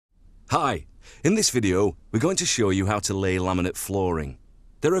Hi, in this video we're going to show you how to lay laminate flooring.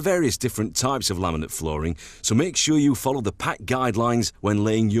 There are various different types of laminate flooring, so make sure you follow the pack guidelines when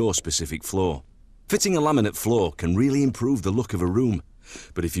laying your specific floor. Fitting a laminate floor can really improve the look of a room,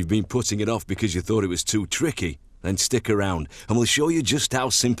 but if you've been putting it off because you thought it was too tricky, then stick around and we'll show you just how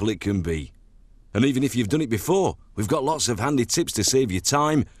simple it can be. And even if you've done it before, we've got lots of handy tips to save you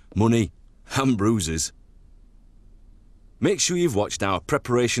time, money and bruises. Make sure you've watched our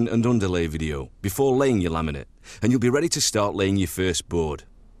preparation and underlay video before laying your laminate, and you'll be ready to start laying your first board.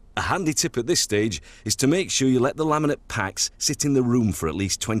 A handy tip at this stage is to make sure you let the laminate packs sit in the room for at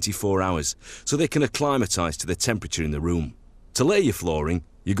least 24 hours so they can acclimatise to the temperature in the room. To lay your flooring,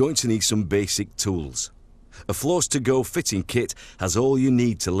 you're going to need some basic tools. A Floors to Go fitting kit has all you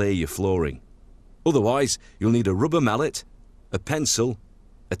need to lay your flooring. Otherwise, you'll need a rubber mallet, a pencil,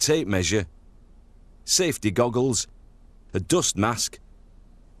 a tape measure, safety goggles, a dust mask,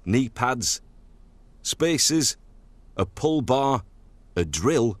 knee pads, spacers, a pull bar, a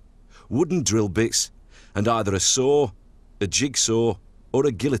drill, wooden drill bits, and either a saw, a jigsaw, or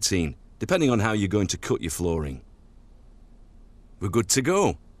a guillotine, depending on how you're going to cut your flooring. We're good to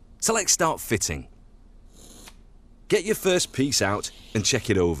go. So let's start fitting. Get your first piece out and check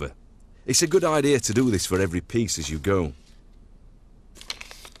it over. It's a good idea to do this for every piece as you go.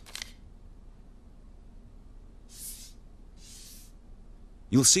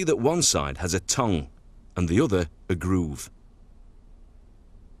 You'll see that one side has a tongue and the other a groove.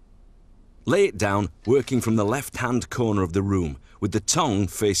 Lay it down working from the left-hand corner of the room with the tongue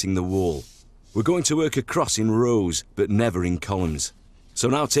facing the wall. We're going to work across in rows but never in columns. So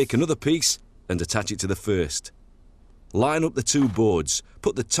now take another piece and attach it to the first. Line up the two boards,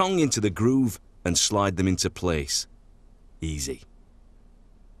 put the tongue into the groove and slide them into place. Easy.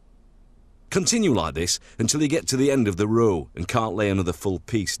 Continue like this until you get to the end of the row and can't lay another full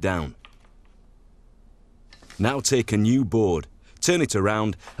piece down. Now take a new board, turn it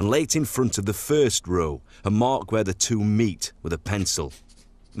around and lay it in front of the first row and mark where the two meet with a pencil.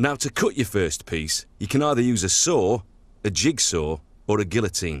 Now to cut your first piece, you can either use a saw, a jigsaw or a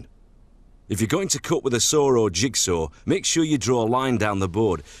guillotine. If you're going to cut with a saw or jigsaw, make sure you draw a line down the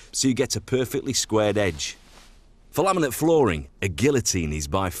board so you get a perfectly squared edge. For laminate flooring, a guillotine is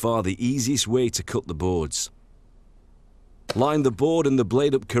by far the easiest way to cut the boards. Line the board and the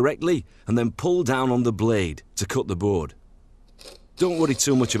blade up correctly and then pull down on the blade to cut the board. Don't worry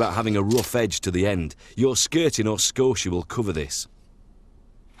too much about having a rough edge to the end. Your skirting or scotia will cover this.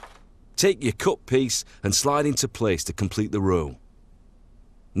 Take your cut piece and slide into place to complete the row.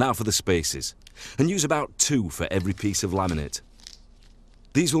 Now for the spaces, and use about 2 for every piece of laminate.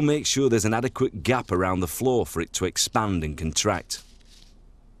 These will make sure there's an adequate gap around the floor for it to expand and contract.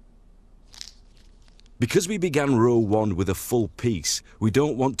 Because we began row 1 with a full piece, we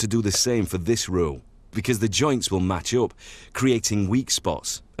don't want to do the same for this row, because the joints will match up, creating weak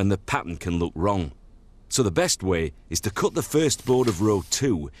spots, and the pattern can look wrong. So the best way is to cut the first board of row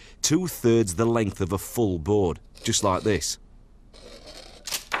 2, 2/3 the length of a full board, just like this.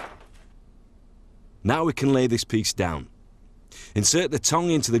 Now we can lay this piece down. Insert the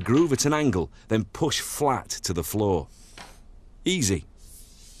tongue into the groove at an angle, then push flat to the floor. Easy.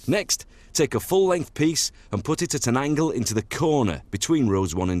 Next, take a full-length piece and put it at an angle into the corner between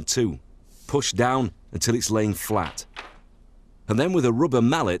rows 1 and 2. Push down until it's laying flat. And then with a rubber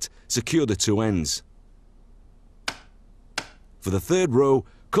mallet, secure the two ends. For the third row,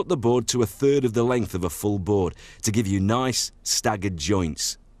 cut the board to 1/3 of the length of a full board to give you nice, staggered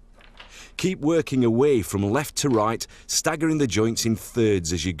joints. Keep working away from left to right, staggering the joints in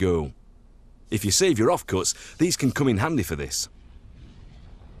thirds as you go. If you save your offcuts, these can come in handy for this.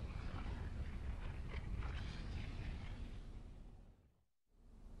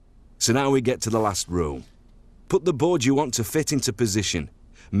 So now we get to the last row. Put the board you want to fit into position,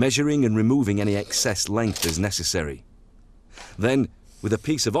 measuring and removing any excess length as necessary. Then, with a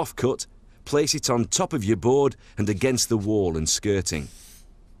piece of offcut, place it on top of your board and against the wall and skirting.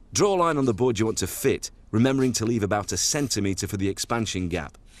 Draw a line on the board you want to fit, remembering to leave about 1 centimetre for the expansion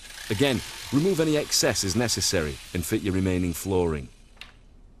gap. Again, remove any excess as necessary and fit your remaining flooring.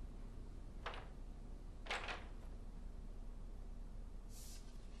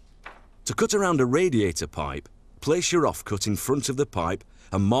 To cut around a radiator pipe, place your offcut in front of the pipe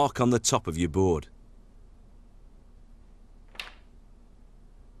and mark on the top of your board.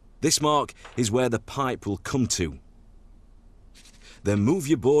 This mark is where the pipe will come to. Then move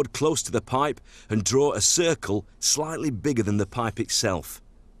your board close to the pipe and draw a circle slightly bigger than the pipe itself.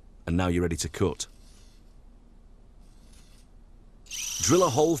 And now you're ready to cut. Drill a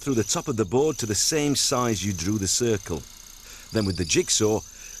hole through the top of the board to the same size you drew the circle. Then with the jigsaw,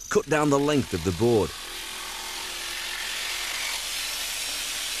 cut down the length of the board.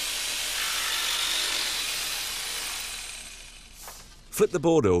 Flip the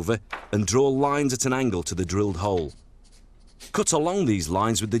board over and draw lines at an angle to the drilled hole. Cut along these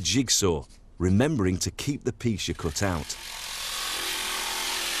lines with the jigsaw, remembering to keep the piece you cut out.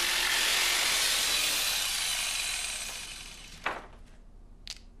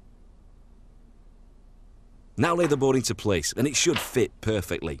 Now lay the board into place and it should fit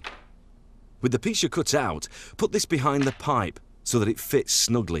perfectly. With the piece you cut out, put this behind the pipe so that it fits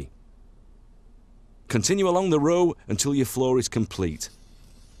snugly. Continue along the row until your floor is complete.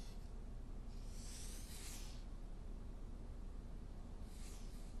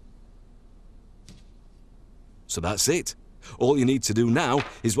 So that's it. All you need to do now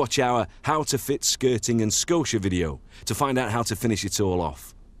is watch our How to Fit Skirting and Scotia video to find out how to finish it all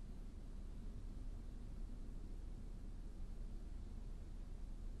off.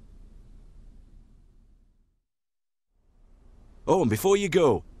 Oh, and before you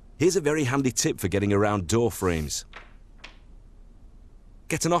go, here's a very handy tip for getting around door frames.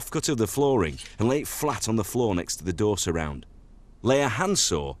 Get an offcut of the flooring and lay it flat on the floor next to the door surround. Lay a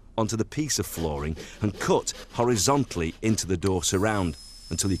handsaw onto the piece of flooring and cut horizontally into the door surround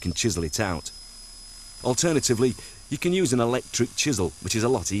until you can chisel it out. Alternatively, you can use an electric chisel, which is a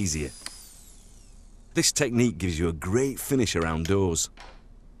lot easier. This technique gives you a great finish around doors.